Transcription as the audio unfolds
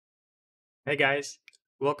Hey guys,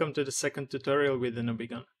 welcome to the second tutorial with the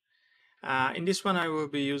NUBIGON. In this one I will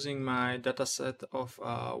be using my dataset of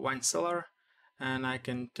wine cellar, and I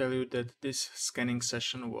can tell you that this scanning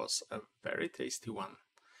session was a very tasty one.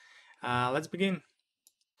 Let's begin.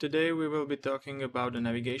 Today we will be talking about the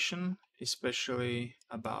navigation, especially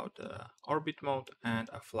about orbit mode and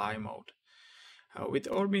a fly mode. With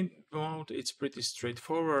orbit mode it's pretty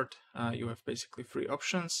straightforward. You have basically three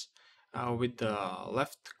options. With the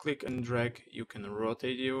left click and drag you can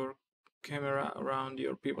rotate your camera around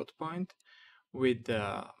your pivot point. With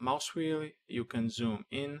the mouse wheel you can zoom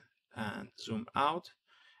in and zoom out,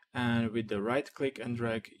 and with the right click and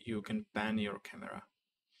drag you can pan your camera.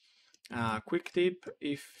 Quick tip: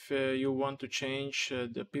 if you want to change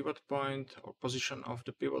the pivot point or position of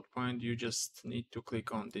the pivot point, you just need to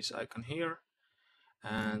click on this icon here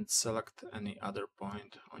and select any other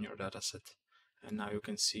point on your dataset, and now you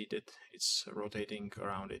can see that it's rotating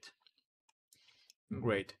around it.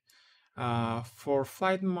 Great. For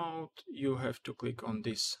flight mode you have to click on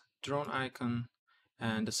this drone icon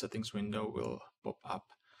and the settings window will pop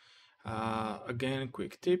up. Again,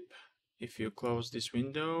 quick tip: if you close this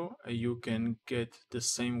window you can get the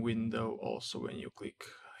same window also when you click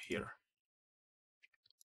here.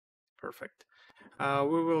 Perfect.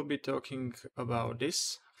 We will be talking about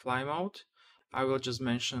this fly mode. I will just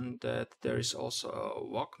mention that there is also a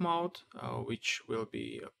walk mode, which will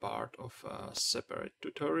be a part of a separate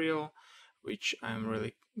tutorial, which I'm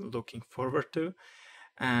really looking forward to.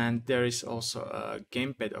 And there is also a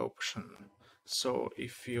gamepad option. So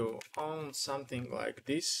if you own something like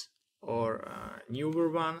this or a newer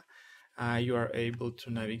one, you are able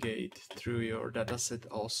to navigate through your dataset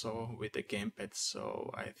also with the gamepad.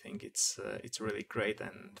 So I think it's really great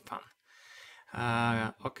and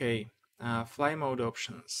fun. Okay, fly mode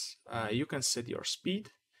options. You can set your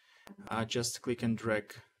speed. Just click and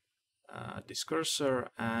drag this cursor,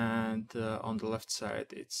 and on the left side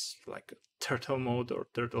it's like a turtle mode or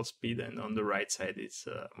turtle speed, and on the right side it's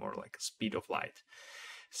more like a speed of light.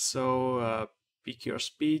 So pick your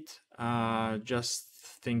speed. Just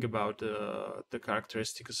think about the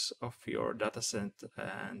characteristics of your dataset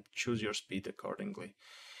and choose your speed accordingly.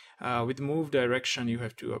 With move direction you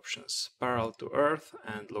have two options: parallel to Earth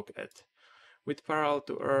and look at. With parallel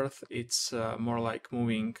to Earth it's more like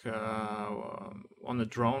moving on a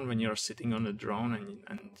drone when you're sitting on a drone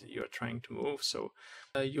and you're trying to move. So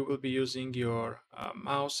you will be using your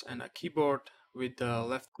mouse and a keyboard. With the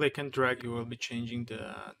left click and drag you will be changing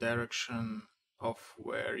the direction of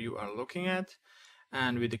where you are looking at,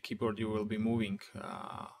 and with the keyboard you will be moving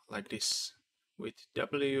like this with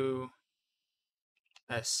W,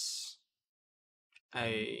 S,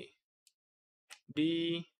 A,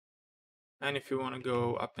 D, and if you want to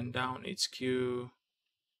go up and down it's Q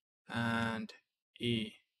and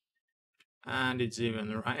E, and it's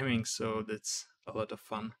even rhyming, so that's a lot of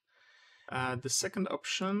fun. The second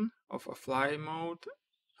option of a fly mode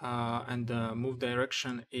and the move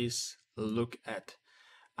direction is look at.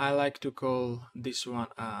 I like to call this one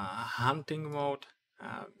a hunting mode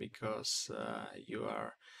because you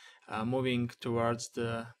are moving towards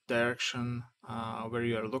the direction where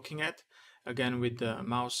you are looking at. Again, with the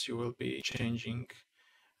mouse you will be changing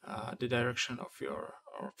the direction of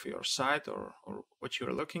your side or what you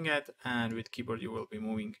are looking at, and with keyboard you will be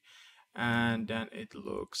moving, and then it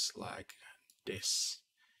looks like this.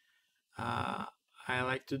 I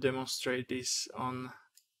like to demonstrate this on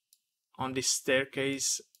this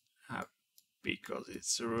staircase because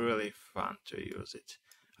it's really fun to use it.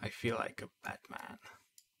 I feel like a Batman.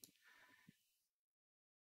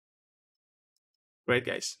 Great,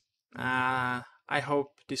 guys. I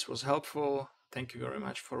hope this was helpful. Thank you very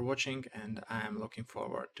much for watching, and I am looking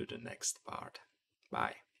forward to the next part.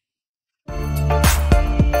 Bye.